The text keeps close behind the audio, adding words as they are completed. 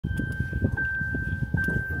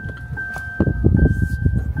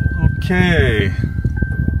Okay,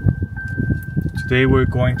 today we're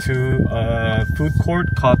going to a food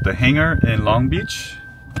court called the Hangar in Long Beach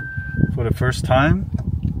for the first time.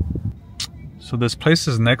 So this place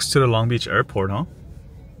is next to the Long Beach airport, huh?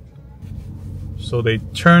 So they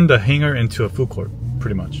turned the Hangar into a food court,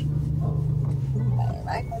 pretty much.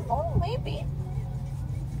 Oh, maybe.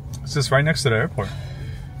 It's just right next to the airport.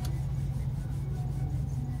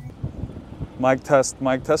 Mic test,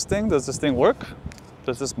 mic testing. Does this thing work?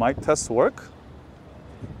 Does this mic test work?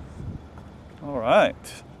 All right.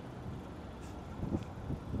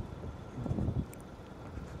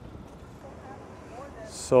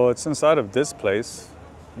 So it's inside of this place.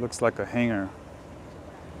 Looks like a hangar.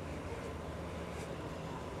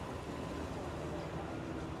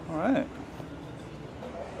 All right.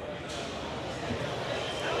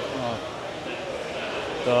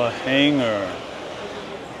 The hangar.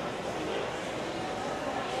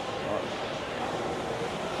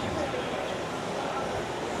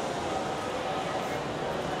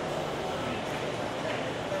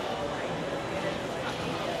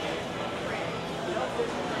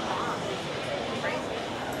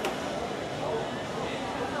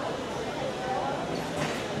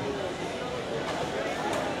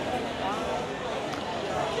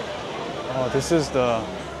 Oh, this is the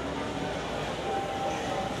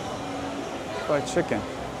fried chicken.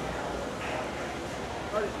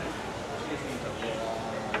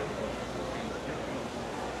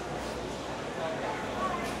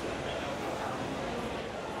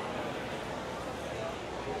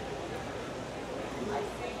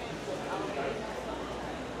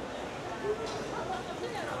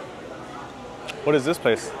 What is this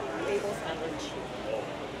place? Bagel sandwich.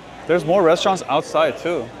 There's more restaurants outside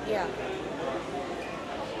too. Yeah.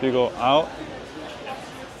 You go out,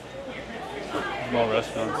 more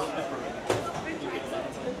restaurants.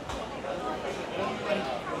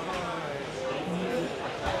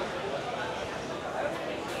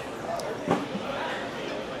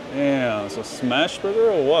 Yeah, so smash burger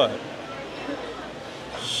or what?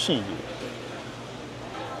 Shit.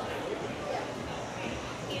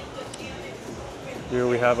 Here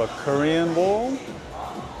we have a Korean bowl.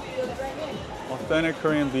 Authentic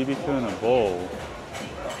Korean BBQ in a bowl.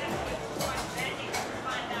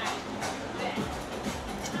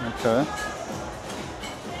 Okay.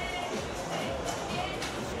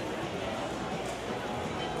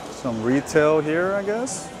 Some retail here, I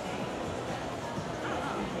guess.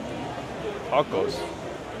 Tacos.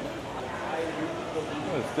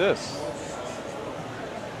 What is this?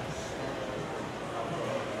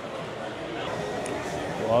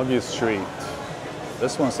 Wagyu Street.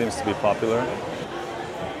 This one seems to be popular.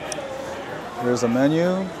 Here's a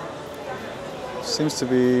menu. Seems to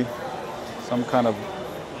be some kind of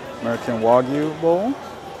American Wagyu bowl.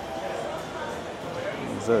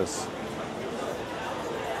 What is this?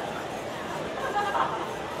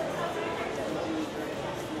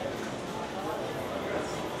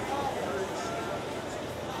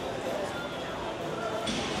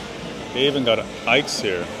 They even got Ike's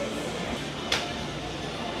here.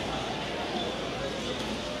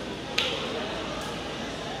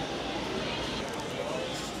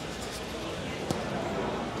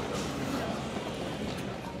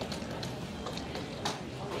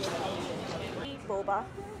 Boba.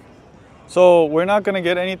 So we're not gonna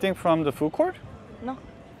get anything from the food court? No.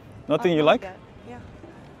 Nothing you like? Yeah.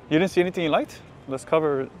 You didn't see anything you liked? Let's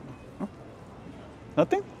cover. Huh?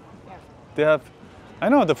 Nothing? Yeah. They have. I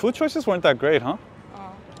know the food choices weren't that great, huh?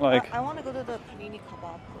 Like. I want to go to the panini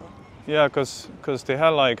kebab. Yeah, cause they had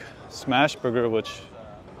like smash burger, which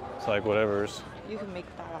it's like whatever's. You can make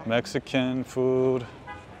that. Mexican food.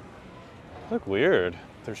 Look weird.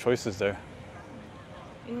 Their choices there.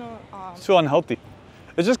 You know. It's too unhealthy.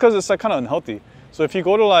 It's just because it's like kind of unhealthy. So if you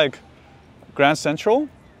go to like Grand Central,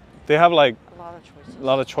 they have like A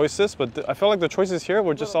lot of choices. but I felt like the choices here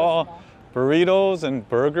were just all small. burritos and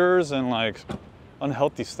burgers and like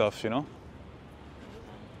unhealthy stuff, you know?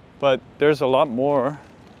 But there's a lot more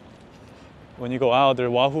when you go out. There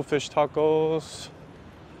are Wahoo fish tacos.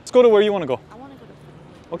 Let's go to where you want to go. I want to go to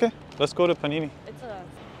panini. Okay, let's go to Panini. It's a.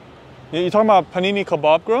 You talking about Panini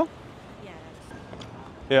Kebab Grill? Yeah.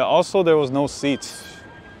 Yeah, also there was no seats.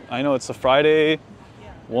 I know it's a Friday,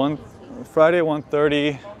 Friday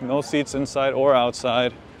 1:30, no seats inside or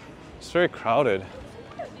outside. It's very crowded.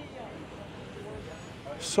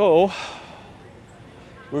 So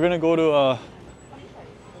we're gonna go to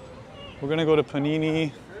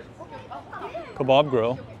Panini Kebab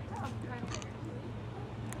Grill,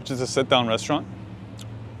 which is a sit-down restaurant.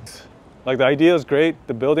 Like the idea is great,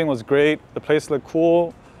 the building was great, the place looked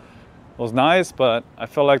cool, it was nice, but I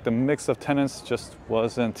felt like the mix of tenants just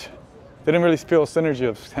wasn't Didn't really feel a synergy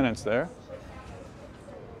of tenants there.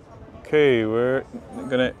 Okay, we're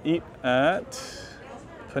gonna eat at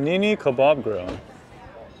Panini Kebab Grill.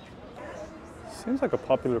 Seems like a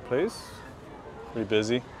popular place. Pretty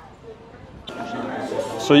busy.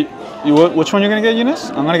 So, which one you gonna get, Eunice?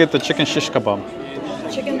 I'm gonna get the chicken shish kebab.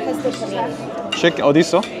 Chicken pesto panini. Chicken, 어디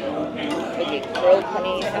있어? Maybe grilled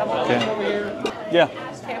panini. Okay. Yeah.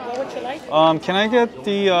 Okay, what would you like? Can I get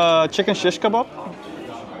the chicken shish kebab?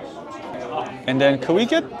 And then could we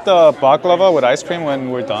get the baklava with ice cream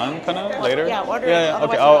when we're done, kind of later? Yeah, order Yeah, it. yeah.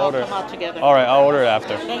 Okay, Otherwise I'll it'll order. come out together. All right, I'll order it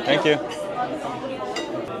after. Thank you.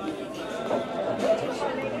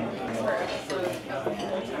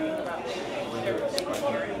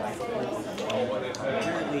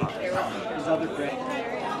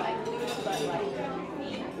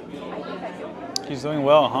 He's doing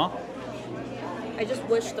well, huh? I just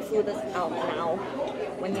wish the food is out now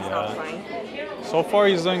when he's not frying. So far,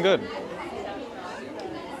 he's doing good.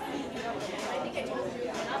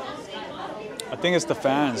 I think it's the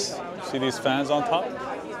fans. See these fans on top?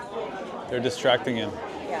 They're distracting him.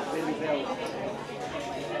 Yeah.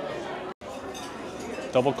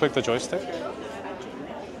 Double click the joystick.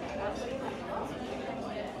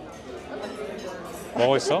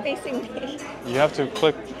 Always so? Facing me. You have to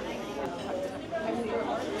click.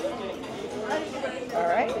 All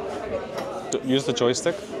right. Use the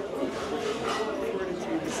joystick.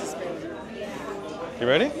 You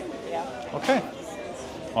ready? Yeah. Okay.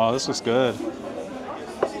 Wow, this looks good.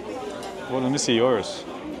 Well, let me see yours.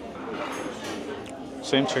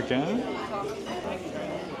 Same chicken.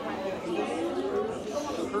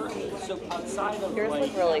 Yours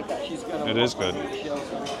look really good. It is good.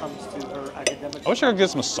 I wish I could get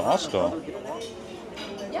some sauce though.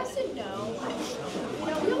 Yes and no. You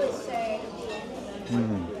know, we always say.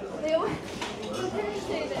 They always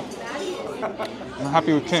say that Maddie is. I'm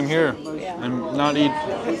happy we came here Yeah. and not eat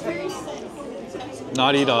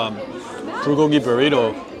bulgogi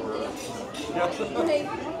burrito.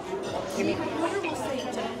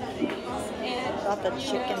 Got the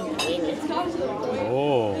chicken panini.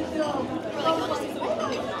 Oh,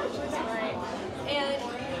 And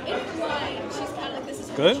in her mind, she's kind of like, this is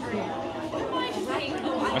good. she's saying,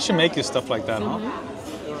 oh, I should make you stuff like that, huh?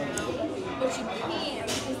 but she can't,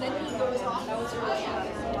 because then he goes off. I was really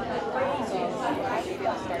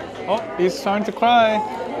Oh, he's starting to cry.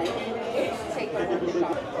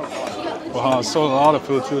 Wow, so a lot of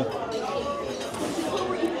food too.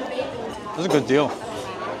 That's a good deal.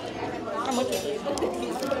 How much is it?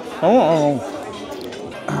 Oh,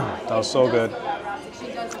 that was so good.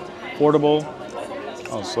 Portable.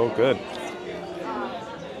 Oh, so good.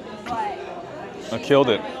 I killed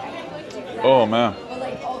it. Oh man.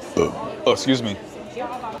 Oh, excuse me.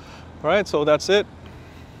 All right, so that's it.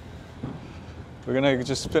 We're gonna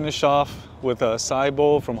just finish off with a side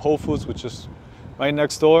bowl from Whole Foods, which is right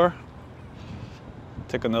next door.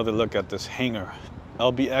 Take another look at this Hangar,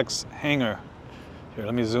 LBX Hangar. Here,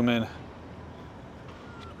 let me zoom in.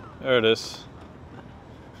 There it is.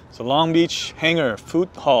 It's a Long Beach Hangar food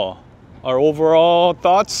hall. Our overall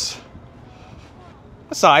thoughts?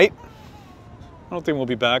 Aside, I don't think we'll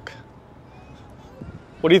be back.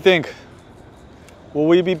 What do you think? Will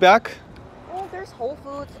we be back? Oh, there's Whole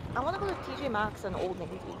Foods. I want to go to TJ Maxx and Old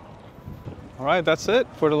Navy. All right, that's it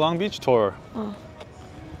for the Long Beach tour.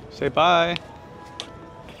 Say bye.